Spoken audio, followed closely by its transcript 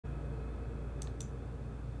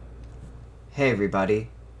Hey everybody,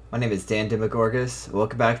 my name is Dan Demogorgus.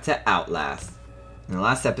 Welcome back to Outlast. In the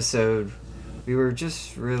last episode, we were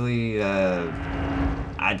just really,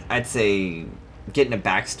 I'd say, getting a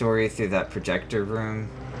backstory through that projector room,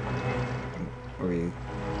 where we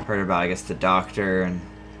heard about, I guess, the doctor and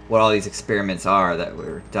what all these experiments are that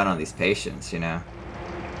were done on these patients. You know,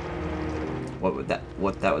 what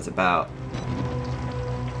that was about,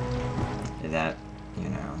 and that, you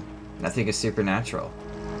know, nothing is supernatural.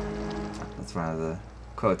 That's one of the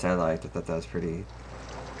quotes I liked. I thought that was pretty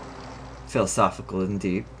philosophical and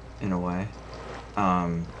deep, in a way.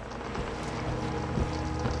 And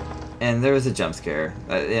there was a jump scare.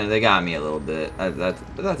 You know, they got me a little bit. But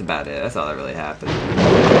that's about it. That's all that really happened.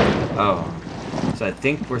 Oh, so I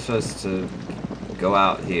think we're supposed to go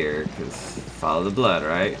out here, because follow the blood,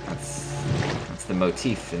 right? That's the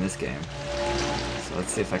motif in this game. So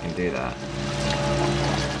let's see if I can do that.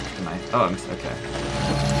 Am I? Oh, I'm okay.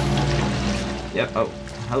 Yep. Oh,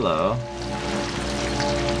 hello.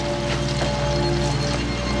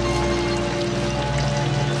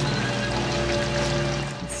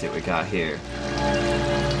 Let's see what we got here.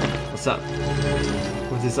 What's up?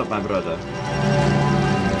 What is up, my brother?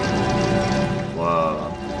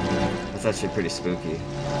 Whoa. That's actually pretty spooky.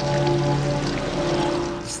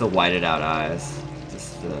 Just the whited out eyes.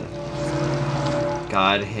 Just the...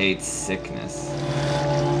 God hates sickness.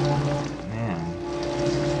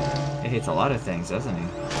 He hates a lot of things, doesn't he?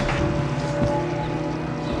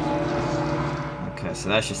 Okay, so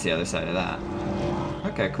that's just the other side of that.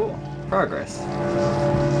 Okay, cool. Progress.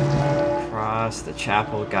 Cross the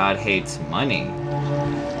chapel. God hates money.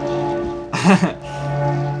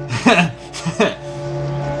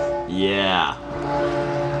 Yeah.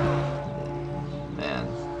 Man,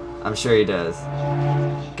 I'm sure he does.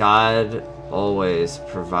 God always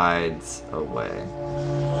provides a way.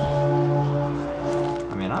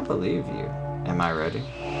 I believe you. Am I ready?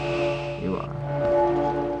 You are.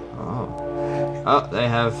 Oh. Oh, they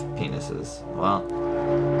have penises. Well.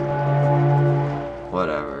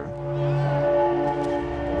 Whatever.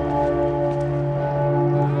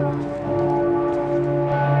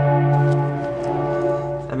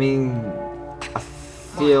 I mean, I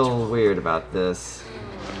feel weird about this.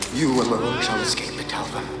 You alone shall escape it,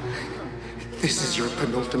 Alva. This is your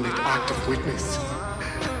penultimate act of witness.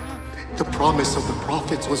 The promise of the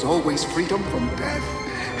prophets was always freedom from death.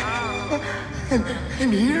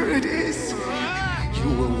 And here it is. You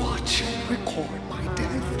will watch and record my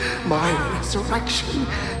death, my resurrection.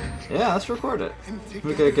 Yeah, let's record it.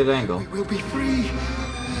 Look at a good angle. We will be free.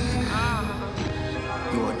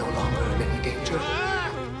 You are no longer in any danger.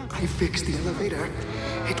 I fixed the elevator.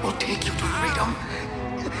 It will take you to freedom.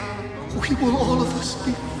 We will all of us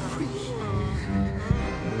be free.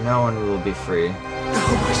 No one will be free. No,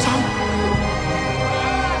 my son.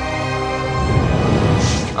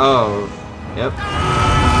 Oh, yep.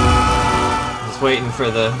 Just waiting for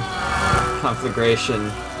the conflagration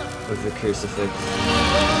of the Crucifix.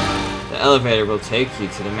 The elevator will take you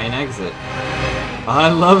to the main exit. Oh, I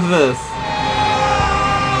love this!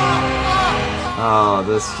 Oh,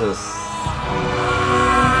 this just...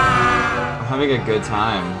 I'm having a good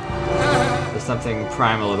time. There's something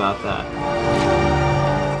primal about that.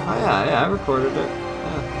 Oh yeah, I recorded it.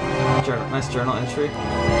 Yeah. Nice journal entry.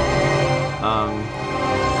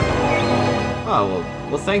 Oh,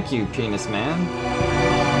 well, thank you, Penis Man.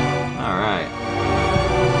 Alright.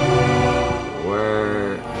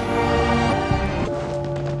 We're...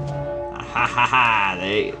 Ha ha ha!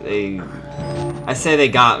 They... I say they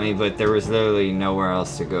got me, but there was literally nowhere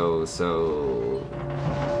else to go, so...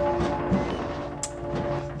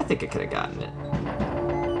 I think I could have gotten it.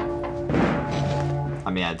 I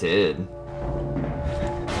mean, I did.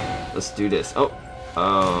 Let's do this. Oh!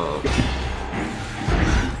 Oh.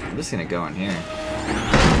 I'm just gonna go in here.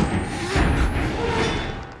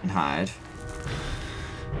 And hide.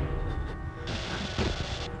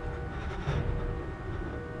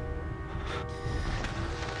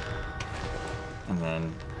 And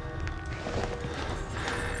then...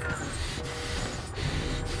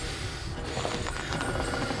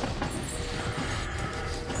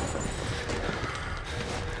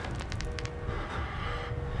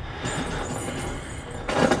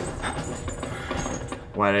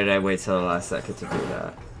 Why did I wait till the last second to do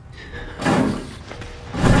that?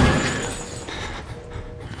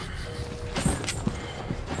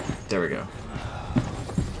 There we go.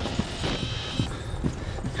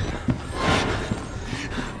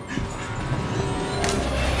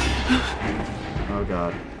 Oh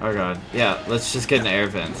god. Oh god. Yeah, let's just get in the air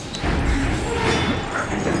vents.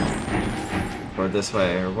 Or this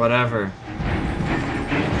way, or whatever.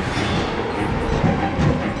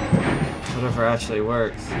 whatever actually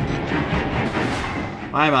works.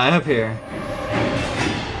 Why am I up here?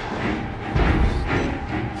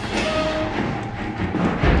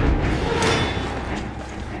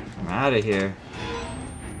 I'm out of here.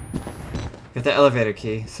 Got the elevator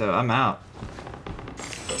key, so I'm out.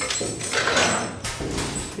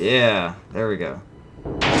 Yeah, there we go.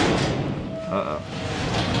 Uh-oh.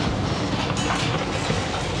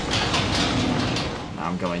 Now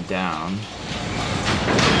I'm going down.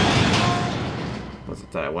 Was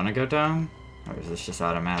it that I want to go down? Or is this just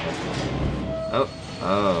automatic? Oh,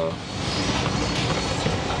 oh.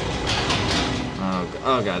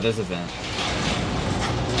 Oh god, there's a vent.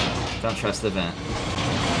 Don't trust the vent.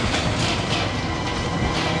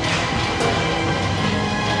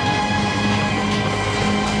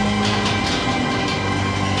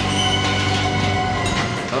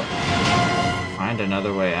 Oh. Find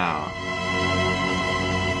another way out.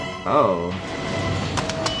 Oh.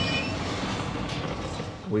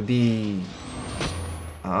 We'd be...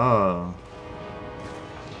 Oh.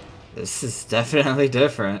 This is definitely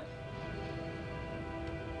different.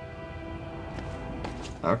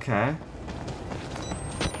 Okay.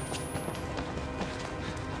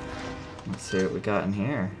 Let's see what we got in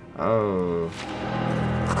here. Oh.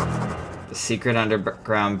 The secret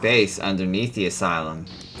underground base underneath the asylum.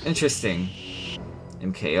 Interesting.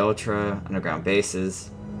 MK Ultra, underground bases.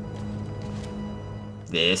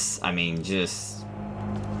 This, I mean, just...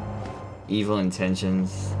 evil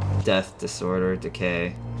intentions, death, disorder,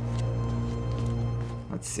 decay.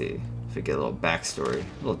 Let's see if we get a little backstory,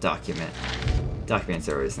 a little document. Documents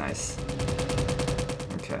are always nice.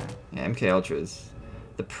 Okay, yeah, MK Ultras.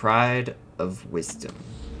 The Pride of Wisdom.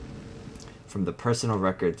 From the personal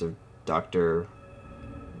records of Dr.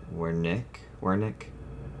 Wernick.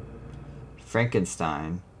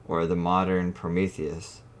 Frankenstein, or The Modern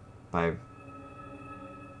Prometheus, by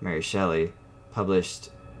Mary Shelley, published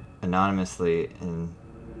anonymously in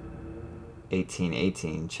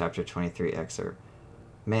 1818, chapter 23 excerpt.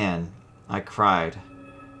 Man, I cried,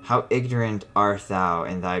 how ignorant art thou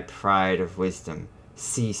in thy pride of wisdom!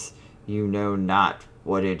 Cease, you know not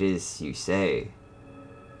what it is you say.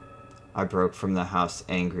 I broke from the house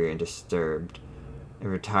angry and disturbed, and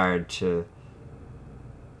retired to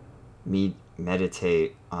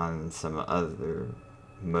meditate on some other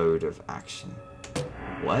mode of action.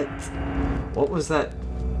 What? What was that?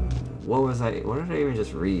 What did I even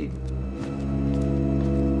just read?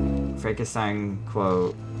 Frankenstein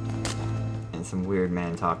quote and some weird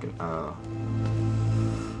man talking. Oh.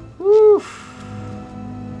 Woo.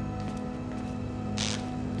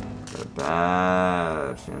 Got a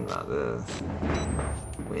bad feeling about this.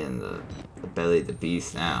 We in the belly of the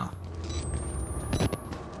beast now.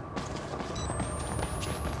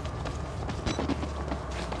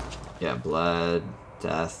 Yeah, blood,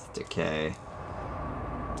 death, decay.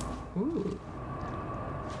 Ooh.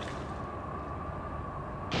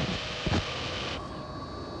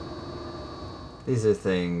 These are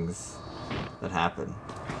things that happen.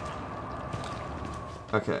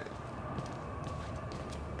 Okay.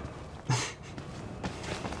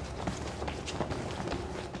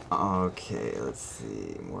 Okay, let's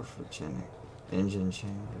see. Morphogenic engine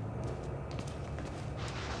chamber.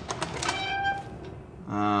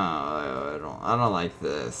 Oh, I don't like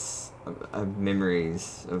this. I have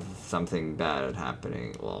memories of something bad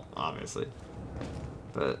happening. Well, obviously,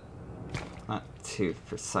 but not too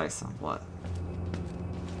precise on what.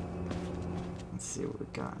 Let's see what we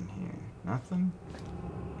got in here. Nothing.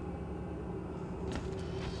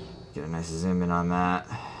 Get a nice zoom in on that.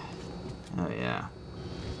 Oh yeah,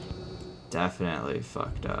 definitely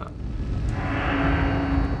fucked up.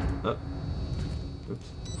 Oh, oops.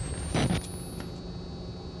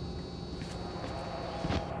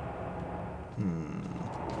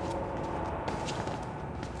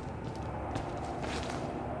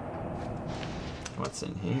 What's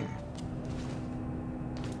in here?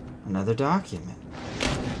 Another document.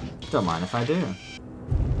 Don't mind if I do.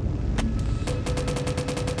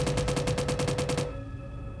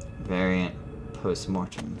 Variant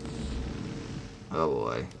post-mortem. Oh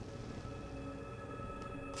boy.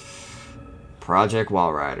 Project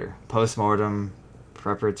Walrider. Post-mortem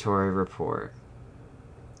preparatory report.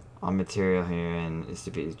 All material herein is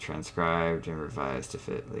to be transcribed and revised to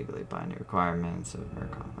fit legally binding requirements of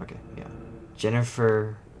ERCOM. Okay, yeah.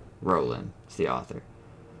 Jennifer Rowland is the author.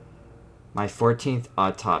 My 14th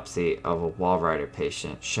autopsy of a Walrider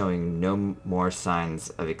patient, showing no more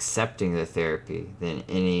signs of accepting the therapy than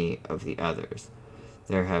any of the others.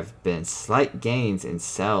 There have been slight gains in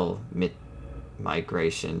cell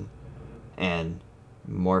migration and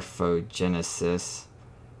morphogenesis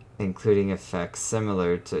including effects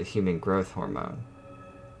similar to human growth hormone,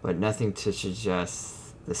 but nothing to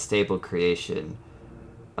suggest the stable creation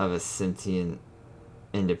of a sentient,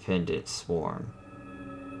 independent swarm.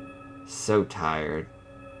 So tired,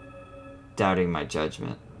 doubting my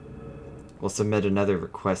judgment. Will submit another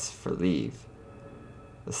request for leave.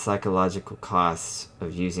 The psychological costs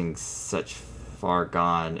of using such far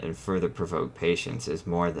gone and further provoked patients is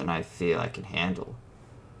more than I feel I can handle.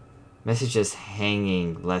 Messages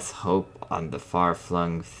hanging less hope on the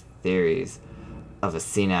far-flung theories of a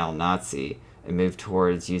senile Nazi and move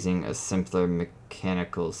towards using a simpler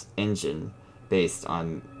mechanical engine based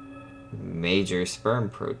on major sperm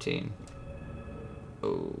protein.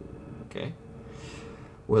 Oh, okay.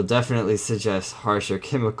 Will definitely suggest harsher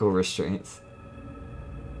chemical restraints.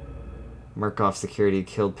 Murkoff security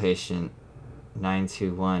killed patient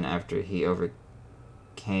 921 after he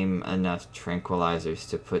overcame enough tranquilizers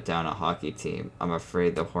to put down a hockey team. I'm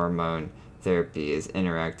afraid the hormone therapy is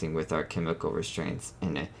interacting with our chemical restraints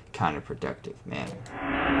in a counterproductive manner.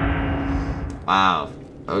 Wow.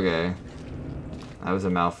 Okay. That was a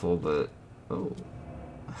mouthful, but... Oh.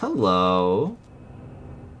 Hello.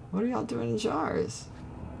 What are y'all doing in jars?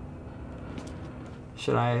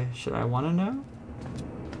 Should I want to know?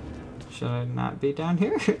 Should I not be down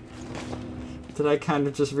here? Did I kind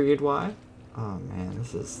of just read why? Oh man,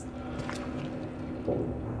 these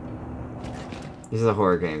are the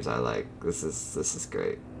horror games I like. This is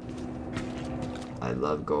great. I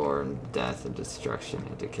love gore and death and destruction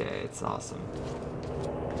and decay. It's awesome.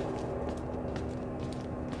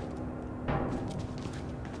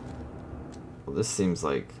 Well, this seems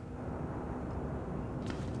like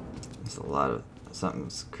there's a lot of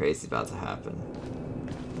something's crazy about to happen.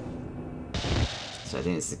 So I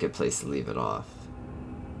think it's a good place to leave it off.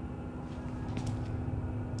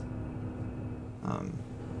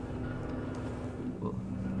 Well,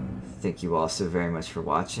 thank you all so very much for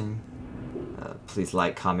watching. Please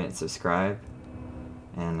like, comment, and subscribe.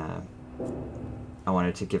 And I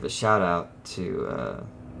wanted to give a shout out to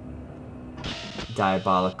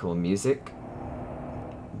Diabolical Music.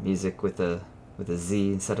 Music with a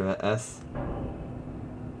Z instead of a S.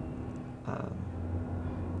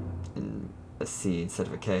 And a C instead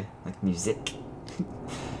of a K, like music.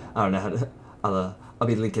 I don't know how to. I'll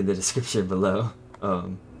be linking the description below.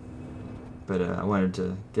 But I wanted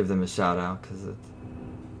to give them a shout out because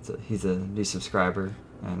he's a new subscriber,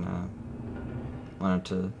 and wanted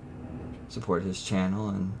to support his channel,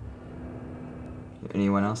 and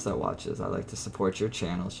anyone else that watches. I like to support your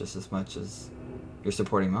channels just as much as you're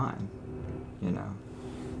supporting mine. You know,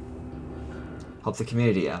 help the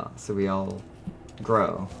community out so we all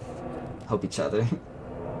grow, help each other.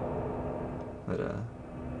 But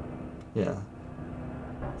yeah,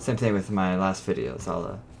 same thing with my last videos.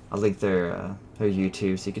 I'll link their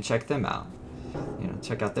YouTube so you can check them out. You know,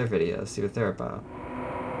 check out their videos, see what they're about.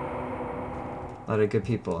 A lot of good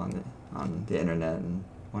people on the internet, and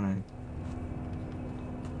want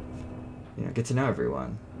to get to know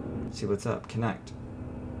everyone, see what's up, connect.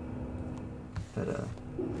 But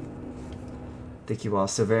thank you all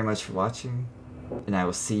so very much for watching, and I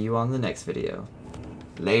will see you on the next video.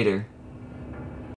 Later.